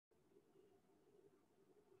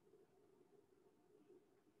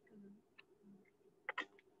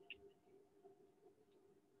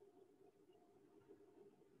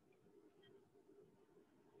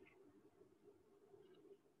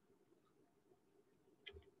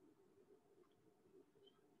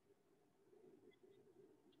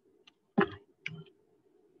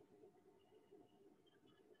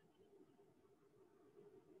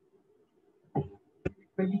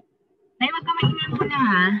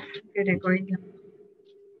ha. I-record lang.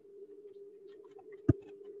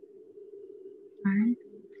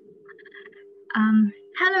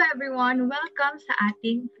 Hello everyone. Welcome sa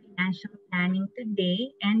ating financial planning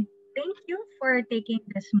today. And thank you for taking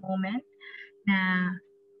this moment na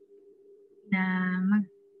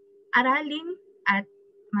mag-aralin at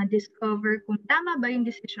ma-discover kung tama ba yung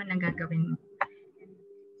decision na gagawin mo.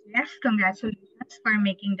 Yes, congratulations for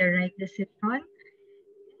making the right decision.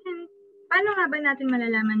 And paano nga ba natin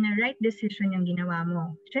malalaman na right decision yung ginawa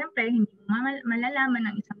mo? Siyempre, hindi mo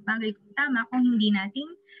malalaman ng isang bagay kung tama kung hindi natin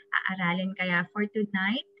aaralin. Kaya for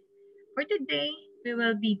today, we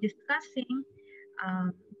will be discussing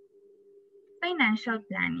financial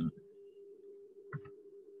planning.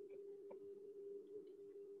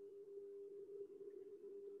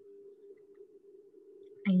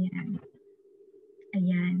 Ayan.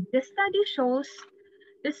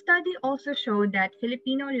 The study also showed that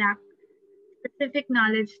Filipino lack specific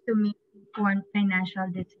knowledge to make informed financial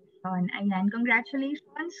decision. Ayan,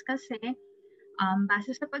 congratulations kasi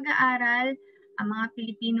base sa pag-aaral, ang mga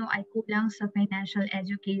Pilipino ay kulang sa financial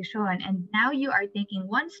education and now you are taking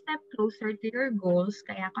one step closer to your goals,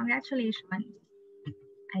 kaya congratulations.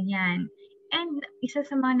 Ayan. And isa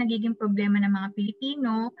sa mga nagiging problema ng mga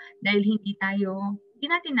Pilipino dahil hindi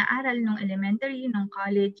natin naaral nung elementary, nung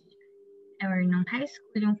college, or nung high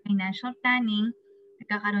school yung financial planning,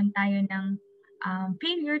 nagkakaroon tayo ng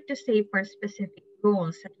failure to save for specific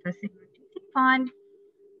goals such as emergency fund,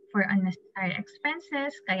 for unnecessary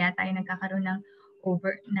expenses, kaya tayo nagkakaroon ng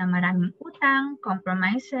na maraming utang,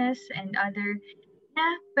 compromises, and other na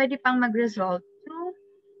pwede pang mag-result to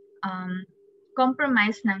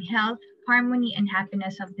compromise ng health, harmony, and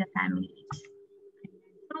happiness of the families.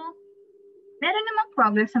 So, meron namang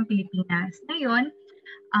progress ang Pilipinas. Ngayon,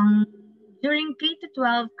 during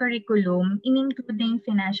K-12 curriculum, in-include yung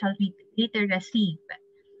financial literacy.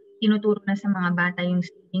 Tinuturo na sa mga bata yung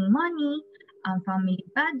saving money, family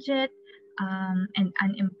budget, and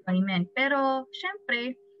unemployment. Pero,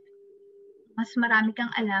 syempre, mas marami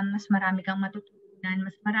kang alam, mas marami kang matutunan,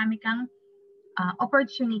 mas marami kang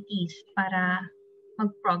opportunities para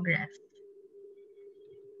mag-progress.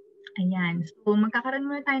 Ayan. So, magkakaroon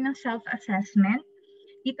muna tayo ng self-assessment.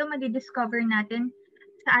 Dito madidiscover natin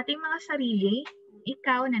sa ating mga sarili,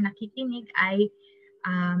 ikaw na nakikinig ay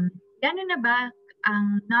gano'n na ba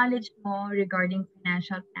ang knowledge mo regarding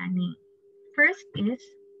financial planning? First is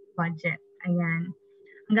budget. Ayan.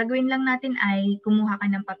 Ang gagawin lang natin ay kumuha ka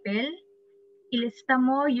ng papel, ilista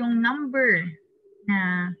mo yung number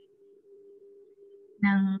ng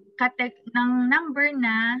number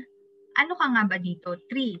na ano ka nga ba dito?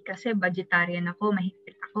 3 kasi budgetarian ako,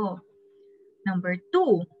 mahigpit ako. Number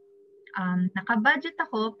 2, naka-budget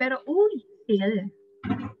ako pero still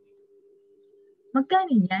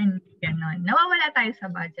magkano yan? Ganon. Nawawala tayo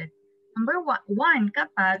sa budget. Number 1,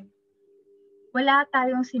 kapag wala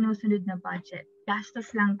tayong sinusunod na budget,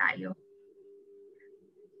 gastos lang tayo.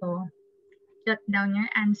 So, jot down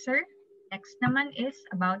your answer. Next naman is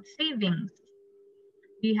about savings.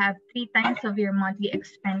 Do you have 3 times of your monthly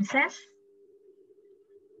expenses?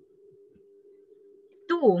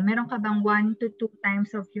 2, meron ka bang 1 to 2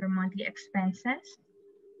 times of your monthly expenses?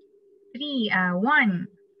 3, 1,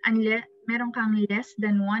 meron kang less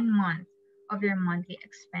than 1 month of your monthly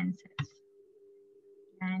expenses.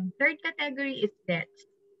 And third category is debts.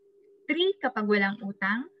 3, kapag walang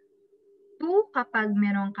utang. 2, kapag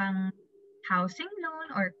meron kang housing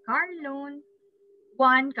loan or car loan.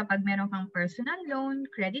 1, kapag meron kang personal loan,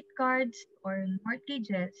 credit cards, or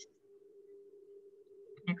mortgages.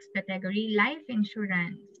 Next category, life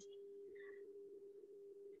insurance.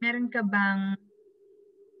 Meron ka bang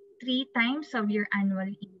 3 times of your annual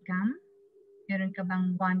income? Meron ka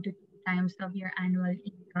bang 1 to 2 times of your annual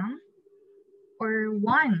income? Or 1,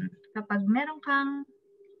 kapag meron kang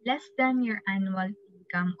less than your annual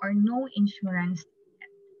income or no insurance yet.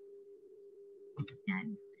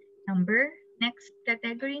 Yan. Next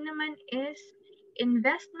category naman is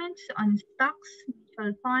investments on stocks,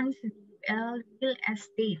 mutual funds, real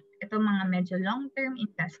estate. Ito mga medyo long-term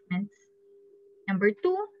investments. Number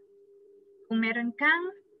 2, kung meron kang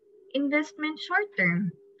investment short-term,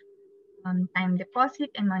 time deposit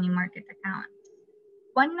and money market accounts.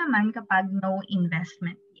 1 naman kapag no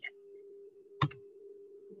investment yet.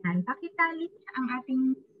 Yan, pakitali ang ating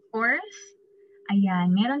scores.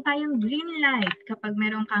 Ayan, meron tayong green light kapag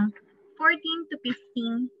meron kang 14 to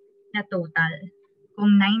 15 na total.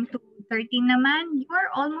 Kung 9 to 13 naman, you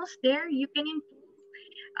are almost there. You can improve.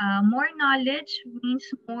 More knowledge means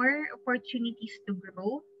more opportunities to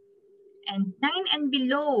grow. And 9 and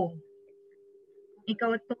below,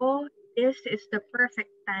 ikaw to, this is the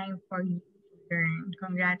perfect time for you to earn.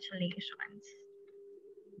 Congratulations.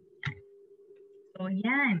 So,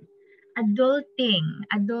 yan. Adulting.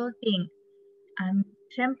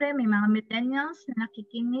 Siyempre, may mga millennials na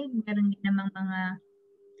nakikinig. Meron din namang mga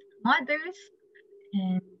mothers.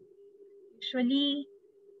 And usually,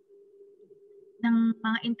 ng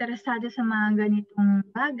mga interesado sa mga ganitong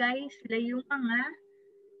bagay, sila yung mga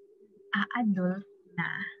adult na.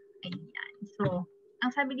 Ayan. So,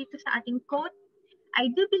 ang sabi dito sa ating quote,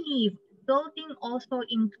 I do believe adulting also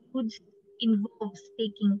involves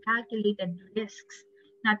taking calculated risks.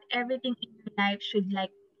 Not everything in your life should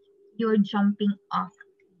like you're jumping off.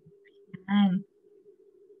 Ayan.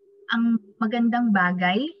 Ang magandang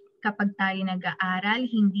bagay kapag tayo nag-aaral,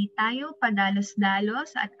 hindi tayo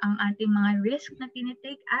padalos-dalos at ang ating mga risk na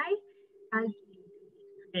tinitake ay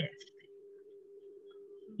calculated risk.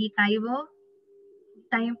 Hindi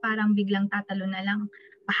tayo parang biglang tatalo na lang,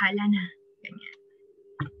 bahala na. Ganyan.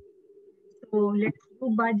 So, let's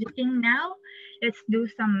do budgeting now. Let's do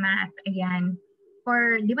some math. Ayan.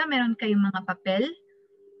 Di ba meron kayong mga papel?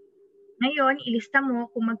 Ngayon, ilista mo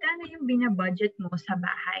kung magkano yung binabudget mo sa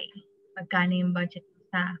bahay. Magkano yung budget mo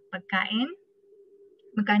sa pagkain?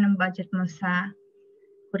 Magkano yung budget mo sa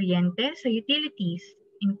kuryente? Sa utilities,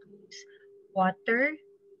 includes water,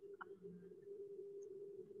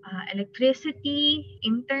 electricity,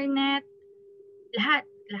 internet, lahat.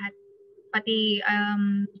 Pati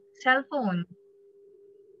cellphone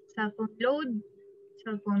load,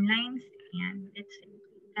 cellphone lines, ayan, let's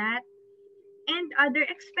include that. And other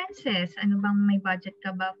expenses, ano bang may budget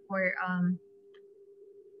ka ba for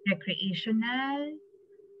recreational,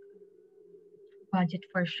 budget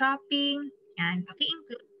for shopping, yan,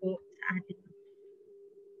 paki-include po sa ating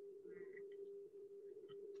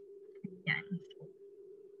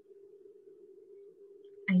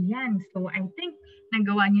ayan, so I think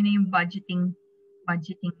nagawa nyo na yung budgeting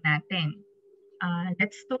natin.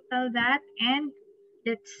 Let's total that and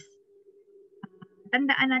let's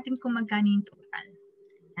tandaan natin kung magkano yung total.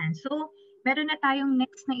 Ayan. So, meron na tayong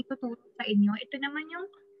next na ituturo sa inyo. Ito naman yung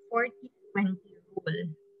 40-20 rule.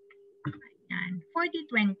 Ayan.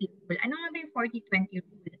 40-20 rule. Ano nga ba yung 40-20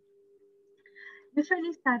 rule?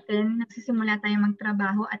 Usually sa atin, nagsisimula tayo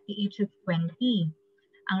magtrabaho at the age of 20.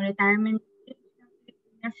 Ang retirement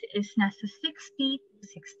age is nasa 60 to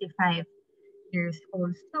 65 years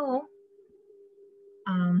old. So,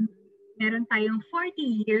 meron tayong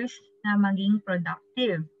 40 years na maging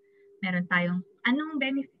productive. Meron tayong anong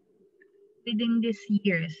benefit within these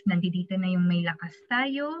years? Nandito na yung may lakas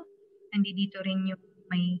tayo, nandito rin yung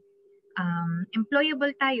may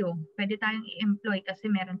employable tayo. Pwede tayong i-employ kasi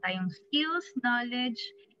meron tayong skills, knowledge,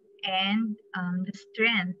 and the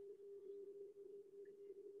strength.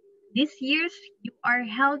 These years, you are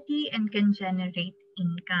healthy and can generate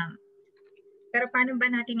income. Pero paano ba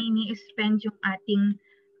natin ini-spend yung ating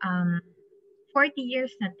 40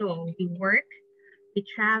 years na to? We work, we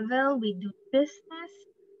travel, we do business,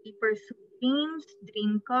 we pursue dreams,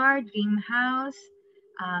 dream car, dream house,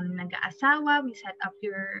 nag-aasawa, we set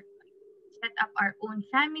up our own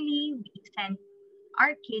family, we send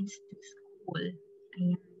our kids to school.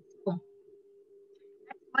 Ayan. So,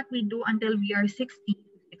 that's what we do until we are 60 to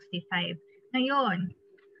 65. Ngayon,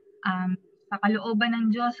 sa kalooban ng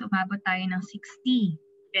Diyos, umabot tayo ng 60,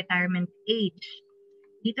 retirement age.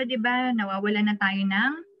 Dito, di ba, nawawala na tayo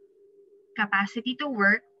ng capacity to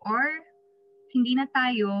work or hindi na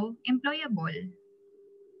tayo employable.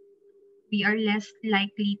 We are less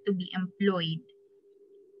likely to be employed.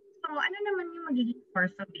 So, ano naman yung magiging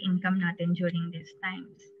source of income natin during these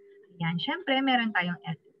times? Ayan, syempre, meron tayong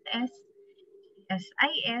SSS,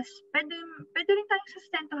 SIS, pwede rin tayong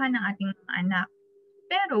sustentuhan ng ating mga anak.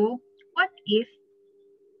 Pero, what if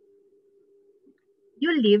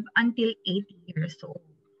you live until 80 years old?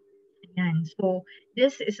 Ayan, so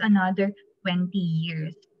this is another 20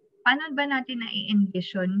 years. Paano ba natin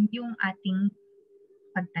na-envision yung ating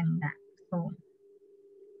pagtanda? So,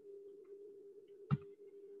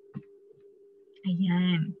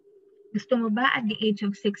 ayan. Gusto mo ba at the age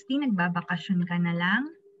of 60, nagbabakasyon ka na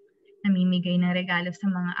lang? Namimigay ng regalo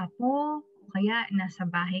sa mga apo? O kaya nasa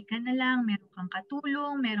bahay ka na lang, meron kang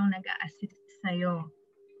katulong, merong nag-a-assist sa'yo?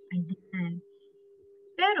 Ayan.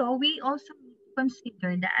 Pero we also need to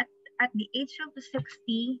consider that at the age of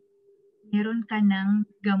 60, meron ka ng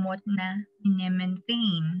gamot na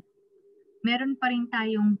mine-maintain. Meron pa rin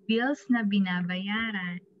tayong bills na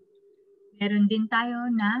binabayaran. Meron din tayo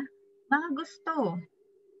na mga gusto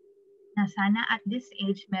na sana at this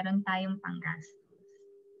age meron tayong panggastos.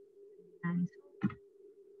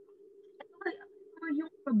 Ito yung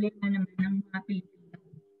problema naman ng mga Pilipino.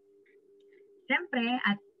 Siyempre,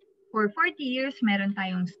 at For 40 years, meron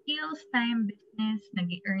tayong skills, time, business,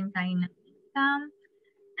 nag-earn tayo ng income,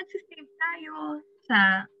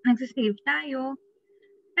 nagsisave tayo,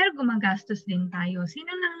 pero gumagastos din tayo. Sino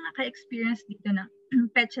nang naka-experience dito ng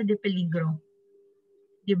petsa de peligro?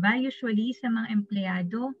 Diba? Usually sa mga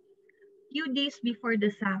empleyado, few days before the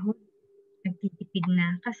sahod, nagtitipid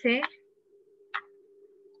na. Kasi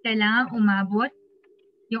kailangan umabot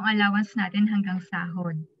yung allowance natin hanggang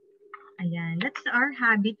sahod. Ayan, that's our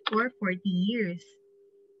habit for 40 years.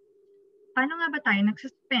 Paano nga ba tayo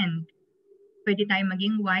nagsuspend? Pwede tayo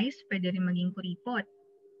maging wise, pwede rin maging kuripot,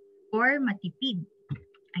 or matipid.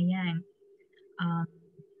 Ayan.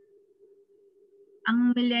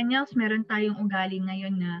 Ang millennials, meron tayong ugali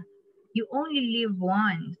ngayon na you only live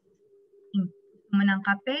once. Gusto mo ng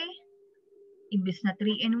kape, ibis na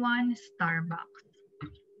 3-in-1, Starbucks.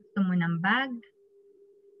 Gusto mo ng bag,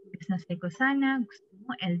 ibis na Secosana, gusto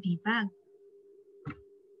mo LV bag.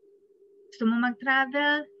 Gusto mo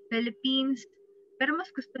mag-travel, Philippines, pero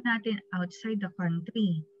mas gusto natin outside the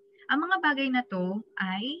country. Ang mga bagay na to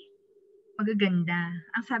ay magaganda.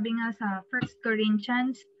 Ang sabi nga sa 1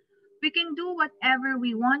 Corinthians, we can do whatever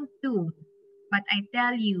we want to, but I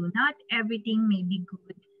tell you, not everything may be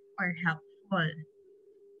good or helpful.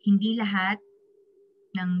 Hindi lahat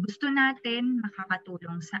ng gusto natin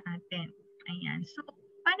makakatulong sa atin. Ayan. So,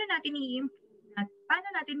 paano natin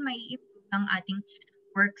mai-improve ang ating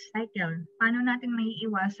work cycle? Paano natin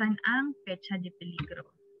maiiwasan ang petsa de peligro?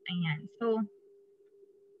 Ayan. So,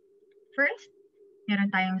 first,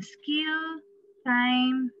 meron tayong skill,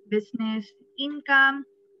 time, business, income.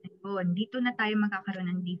 Ayun, dito na tayo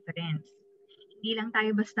magkakaroon ng difference. Hindi lang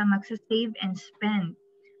tayo basta magsa-save and spend,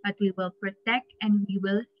 but we will protect and we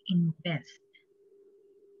will invest.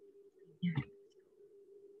 Ayan.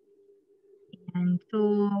 And so,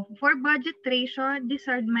 for budget ratio, these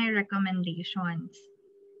are my recommendations.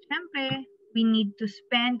 Siyempre, we need to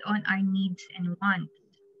spend on our needs and wants.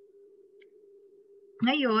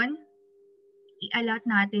 Ngayon, i-allot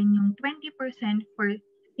natin yung 20% for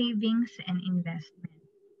savings and investment.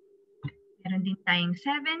 Meron din tayong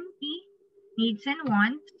 70 needs and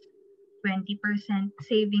wants, 20%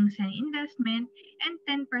 savings and investment, and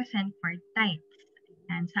 10% for tithes.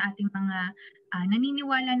 Ayan, sa ating mga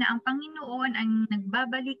naniniwala na ang Panginoon ang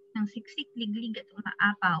nagbabalik ng siksik, liglig at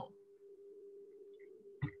umaapaw.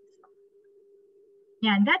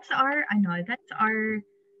 Yan, that's our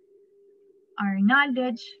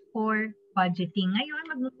knowledge for budgeting. Ngayon,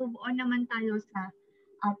 mag-move on naman tayo sa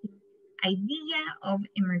ating idea of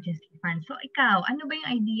emergency fund. So, ikaw, ano ba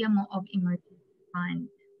yung idea mo of emergency fund?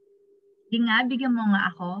 Bigyan mo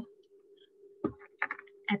nga ako.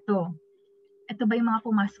 Ito ba yung mga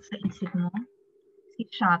pumasok sa isip mo? Si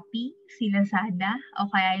Shopee, si Lazada, o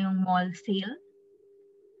kaya yung mall sale?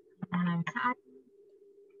 Sa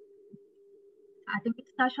ating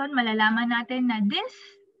discussion, malalaman natin na this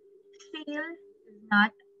sale is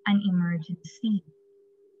not an emergency.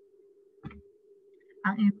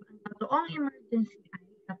 Ang totoong emergency ay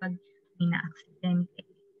kapag may na-aksidente,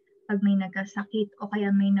 pag may nagkasakit, o kaya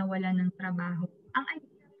may nawala ng trabaho. Ang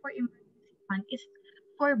idea for emergency fund is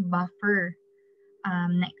for buffer.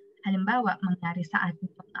 Na, halimbawa, mangyari sa atin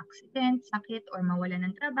itong accident, sakit, or mawala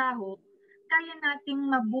ng trabaho, kaya nating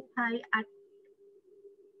mabuhay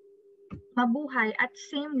at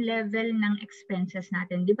same level ng expenses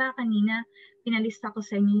natin. Di ba kanina, pinalista ko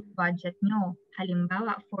sa inyo yung budget nyo.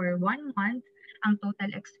 Halimbawa, for 1 month, ang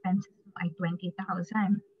total expenses mo ay 20,000.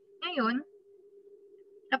 Ngayon,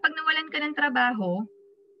 kapag nawalan ka ng trabaho,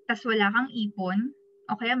 tas wala kang ipon,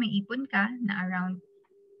 o kaya may ipon ka na around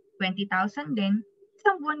 20,000 din,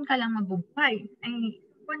 isang buwan ka lang mabubuhay. Ay,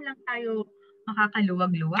 isang buwan lang tayo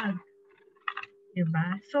makakaluwag-luwag.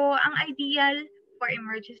 Diba? So, ang ideal for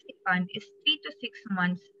emergency fund is 3 to 6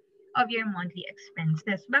 months of your monthly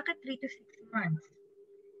expenses. Bakit 3 to 6 months?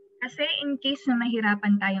 Kasi in case na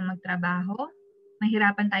mahirapan tayong magtrabaho,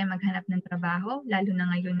 mahirapan tayong maghanap ng trabaho, lalo na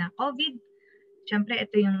ngayon na COVID. Siyempre,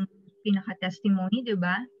 ito yung pinaka-testimony,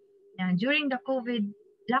 diba? Na during the COVID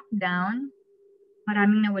lockdown,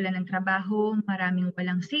 maraming nawalan ng trabaho, maraming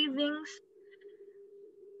walang savings,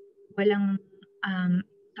 walang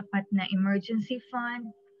tapat na emergency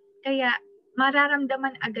fund. Kaya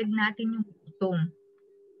mararamdaman agad natin yung gutom.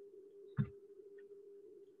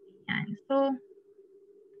 Ayan. So,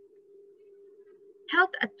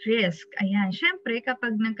 health at risk. Ayan. Siyempre,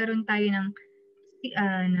 kapag nagkaroon tayo ng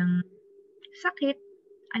sakit,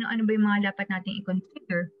 ano-ano ba yung mga dapat nating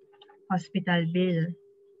i-consider? Hospital bill.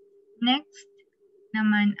 Next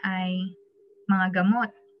naman ay mga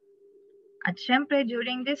gamot. At syempre,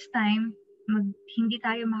 during this time, hindi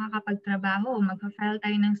tayo makakapagtrabaho, magpa-file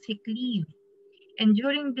tayo ng sick leave. And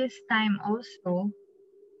during this time also,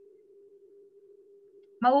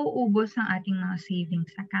 mauubos ang ating mga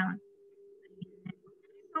savings account.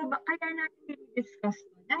 So, kaya natin i-discuss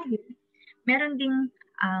to dahil meron ding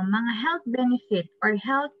mga health benefit or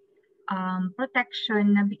health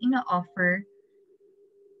protection na ino-offer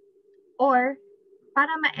or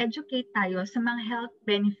para ma-educate tayo sa mga health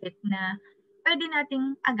benefit na pwede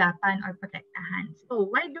nating agapan or protektahan. So,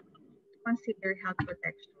 why do we consider health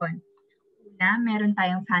protection? Una, meron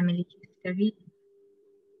tayong family history.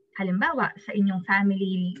 Halimbawa, sa inyong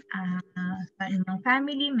family,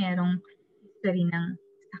 merong history ng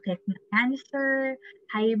sakit na cancer,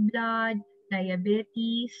 high blood,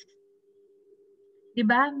 diabetes.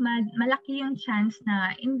 Diba? Malaki yung chance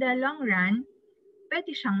na in the long run,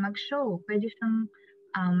 pwede siyang mag-show, pwede siyang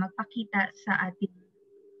magpakita sa ating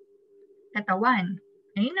katawan.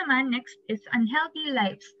 Ngayon naman, next is unhealthy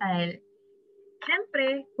lifestyle.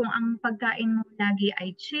 Siyempre, kung ang pagkain mo lagi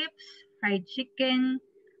ay chips, fried chicken,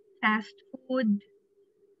 fast food,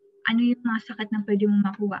 ano yung mga sakit na pwede mong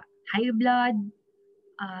makuha? High blood,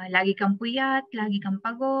 lagi kang puyat, lagi kang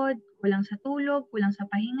pagod, kulang sa tulog, kulang sa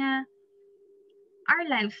pahinga. Our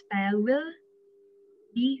lifestyle will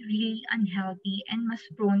be really unhealthy and mas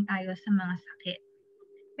prone tayo sa mga sakit.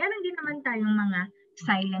 Meron din naman tayong mga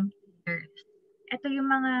silent killers. Ito yung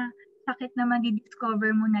mga sakit na madi-discover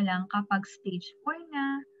mo na lang kapag stage 4 na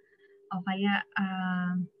o kaya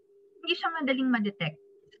hindi siya madaling ma-detect.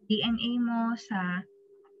 DNA mo sa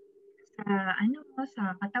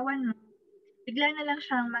katawan mo, bigla na lang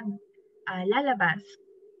siyang lalabas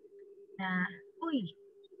na, uy,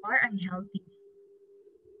 you are unhealthy.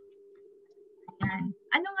 Ayan.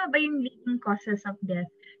 Ano nga ba yung leading causes of death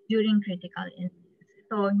during critical illness?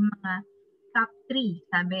 Ito, yung mga top 3,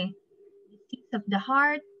 sabi, disease of the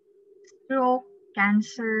heart, stroke,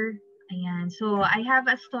 cancer. Ayan. So, I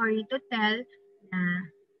have a story to tell na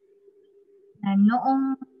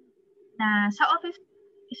noong sa office,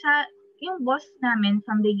 yung boss namin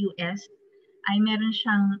from the US ay meron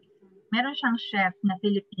siyang chef na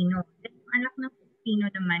Filipino. Then, yung anak ng Filipino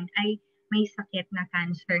naman ay may sakit na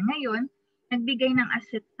cancer. Ngayon, nagbigay ng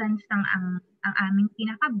assistance ang aming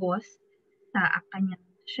pinaka-boss sa kanyang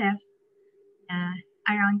chef na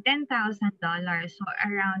around $10,000, so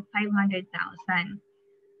around 500,000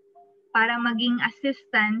 para maging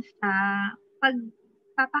assistance sa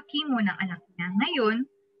pagpapakimo ng anak niya. Ngayon,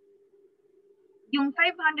 yung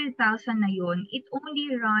 500,000 na yun, it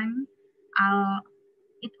only run up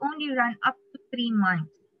to 3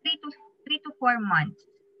 months. 3 to 4 months.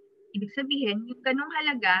 Ibig sabihin, yung ganung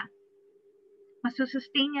halaga,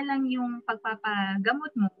 masusustain niya lang yung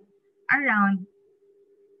pagpapagamot mo around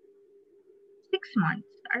 6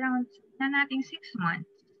 months. Around na natin 6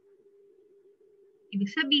 months.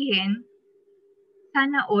 Ibig sabihin,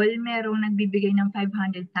 sana all merong nagbibigay ng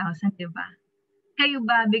 500,000, di ba? Kayo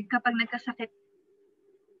ba, kapag nagkasakit,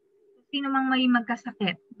 sino mang may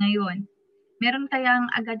magkasakit ngayon, meron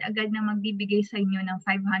kayang agad-agad na magbibigay sa inyo ng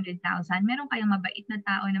 500,000? Meron kayang mabait na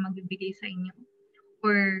tao na magbibigay sa inyo?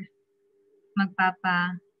 Or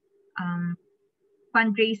magpapa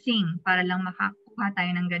fundraising para lang makakuha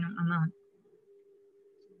tayo ng ganong amount?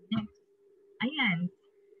 Next. Ayan.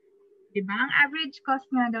 Diba? Ang average cost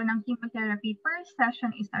nga daw ng chemotherapy per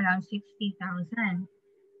session is around 60,000.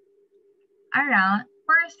 Around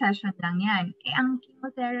per session lang yan. Ang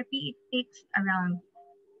chemotherapy, it takes around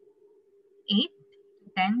 8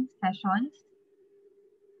 to 10 sessions.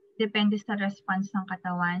 Depende sa response ng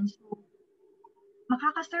katawan. So,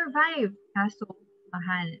 makakasurvive. Kaso,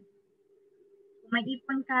 mahal. Kung may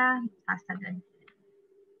ipon ka, sasagad.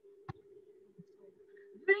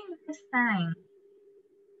 During this time,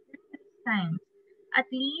 at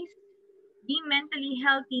least be mentally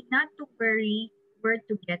healthy, not to worry where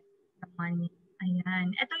to get the money.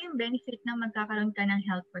 Ayan. Ito yung benefit na magkakaroon ka ng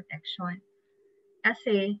health protection.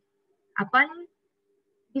 Kasi, upon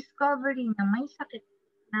discovery na may sakit,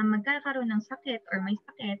 na magkakaroon ng sakit or may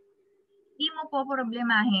sakit, hindi mo po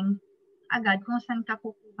problemahin agad kung saan ka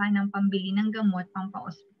kukuha ng pambili ng gamot pang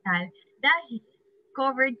pa-ospital dahil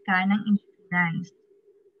covered ka ng insurance.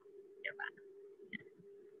 Diba?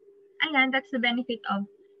 Ayan, that's the benefit of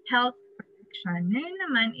health protection. Ngayon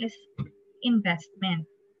naman is investment.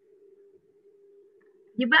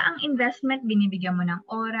 Diba ang investment, binibigyan mo ng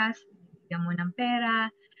oras, binibigyan mo ng pera,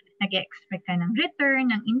 nag-expect ka ng return,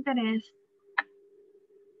 ng interest.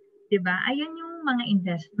 Diba? Ayan yung mga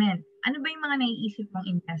investment. Ano ba yung mga naiisip mong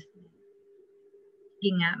investment?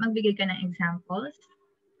 Sige nga, magbigay ka ng examples.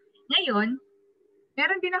 Ngayon,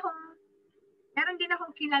 meron din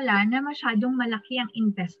akong kilala na masyadong malaki ang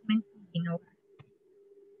investment na ginawa.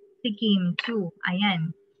 Si Kim Chu.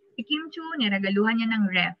 Ayan. Si Si Kim Chu, niregaluhan niya ng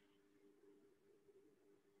ref.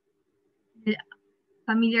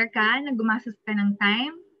 Familiar ka na gumastos ka ng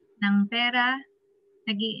time, ng pera,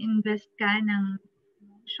 nag-i-invest ka ng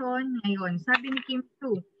emotion. Ngayon, sabi ni Kim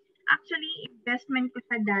Chu, actually, investment ko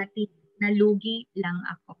sa dati, nalugi lang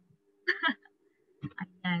ako.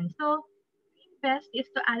 Ayan. So, invest is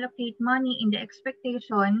to allocate money in the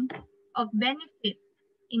expectation of benefit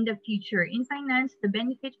in the future. In finance, the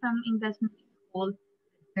benefit from investment is called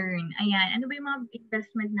return. Ayan. Ano ba yung mga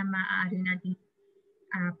investment na maaari natin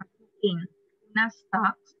pasukin? Na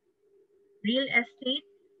stocks, real estate,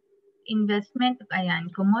 investment, ayan,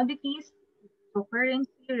 commodities, cryptocurrency,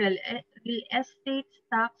 real estate,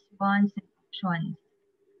 stocks, bonds, and options.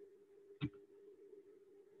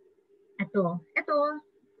 Ito,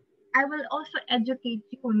 I will also educate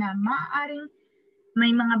you na maaaring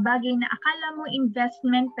may mga bagay na akala mo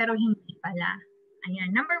investment pero hindi pala.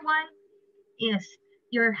 Ayan, number 1 is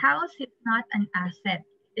your house is not an asset,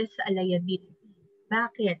 it is a liability.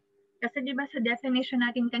 Bakit? Kasi di ba sa definition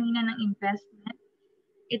natin kanina ng investment,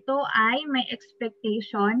 ito ay may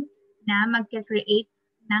expectation na magke-create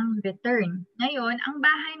ng return. Ngayon, ang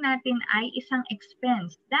bahay natin ay isang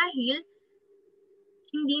expense dahil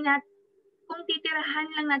kung titirahan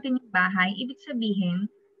lang natin yung bahay, ibig sabihin,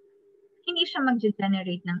 hindi siya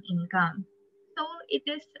mag-generate ng income. So, it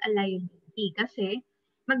is a liability kasi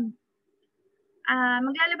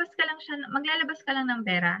maglalabas ka lang ng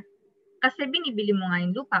pera kasi binibili mo nga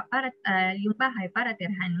yung lupa para yung bahay para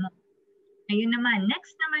tirahan mo. Ayun naman.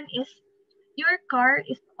 Next naman is your car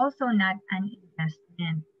is also not an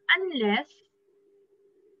investment unless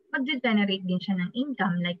mag-generate din siya ng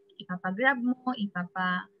income like ipapa-grab mo,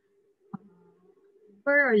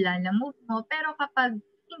 or lalamove mo. Pero kapag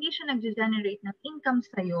hindi siya nag-generate ng income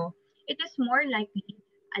sa'yo, it is more likely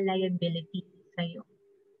a liability sa'yo.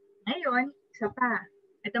 Ngayon, isa pa.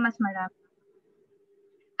 Ito mas marami.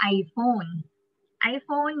 iPhone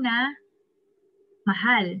na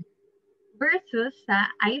mahal versus sa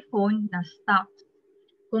iPhone na stocks.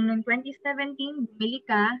 Kung noong 2017, bumili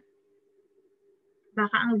ka,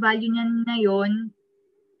 baka ang value niya ngayon,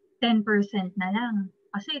 10% na lang.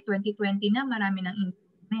 Kasi 2020 na, marami ng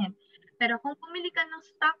improvement. Pero kung pumili ka ng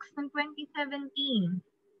stocks ng 2017,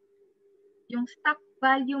 yung stock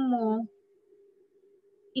value mo,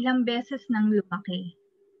 ilang beses nang lumaki.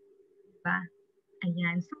 Diba?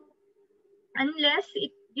 Ayan. So, unless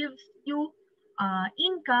it gives you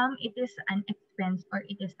income, it is an expense or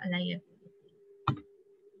it is a liability.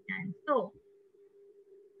 Ayan. So,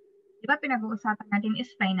 diba pinag-uusapan natin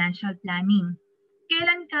is financial planning.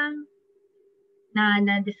 Kailan kang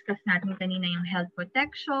na-discuss natin kanina yung health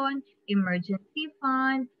protection, emergency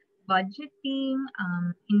fund, budgeting,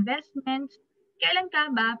 investments.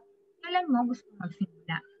 Kailan mo gusto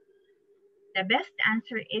magsimula? The best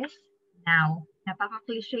answer is now.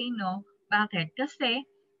 Napaka-cliche, no? Bakit? Kasi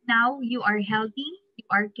now you are healthy, you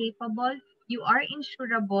are capable, you are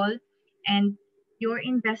insurable, and your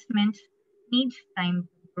investments needs time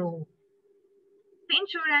to grow. Sa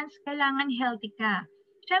insurance, kailangan healthy ka.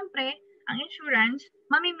 Siyempre, ang insurance,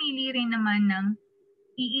 mamimili rin naman ng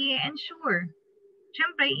i-insure.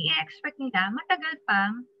 Siyempre, i-expect nila, matagal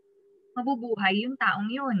pang mabubuhay yung taong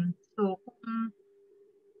yun. So, kung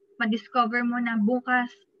ma-discover mo na bukas,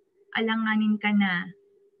 alanganin ka na,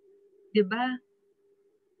 di ba?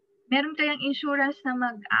 Meron kayang insurance na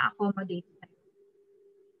mag-a-accommodate sa'yo.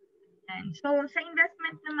 So, sa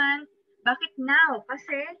investment naman, bakit now?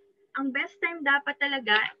 Kasi, ang best time dapat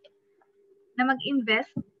talaga na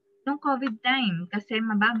mag-invest nung COVID time kasi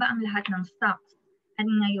mababa ang lahat ng stocks. At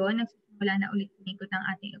ngayon, nagsisimula na ulit umikot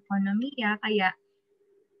ang ating ekonomiya, kaya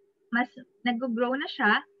mas nag-grow na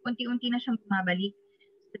siya, unti-unti na siyang bumabalik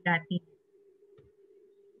sa dati.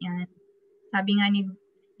 Yan. Sabi nga ni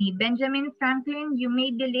Benjamin Franklin, you may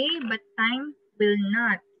delay but time will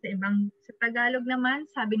not. Sa Tagalog naman,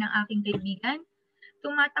 sabi ng aking kaibigan,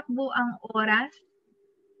 tumatakbo ang oras,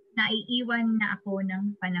 naiiwan na ako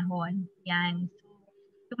ng panahon. Yan.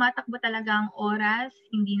 Tumatakbo talaga ang oras,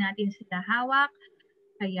 hindi natin sila hawak.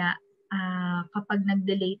 Kaya kapag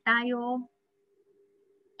nag-delay tayo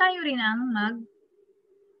rin ang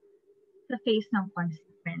face ng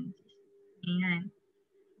consequences. Ayan.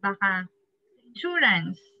 Baka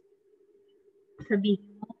insurance, sabihin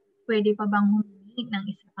mo, pwede pa bang humingi ng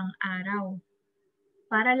isa pang araw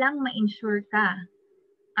para lang ma-insure ka.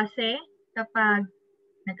 Kasi kapag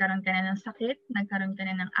nagkaroon ka na ng sakit, nagkaroon ka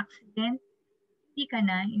na ng accident, hindi ka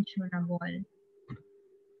na insurable.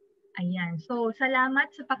 Ayan. So, salamat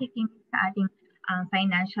sa pakikinig sa ating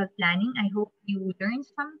financial planning. I hope you learned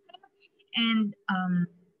something. And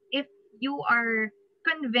if you are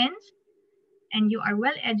convinced and you are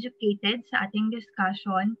well educated sa ating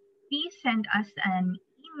discussion, please send us an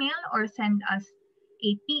email or send us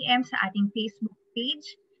a PM sa ating Facebook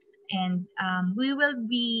page, and we will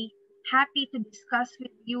be happy to discuss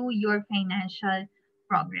with you your financial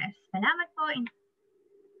progress. Salamat po, and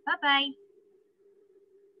bye-bye!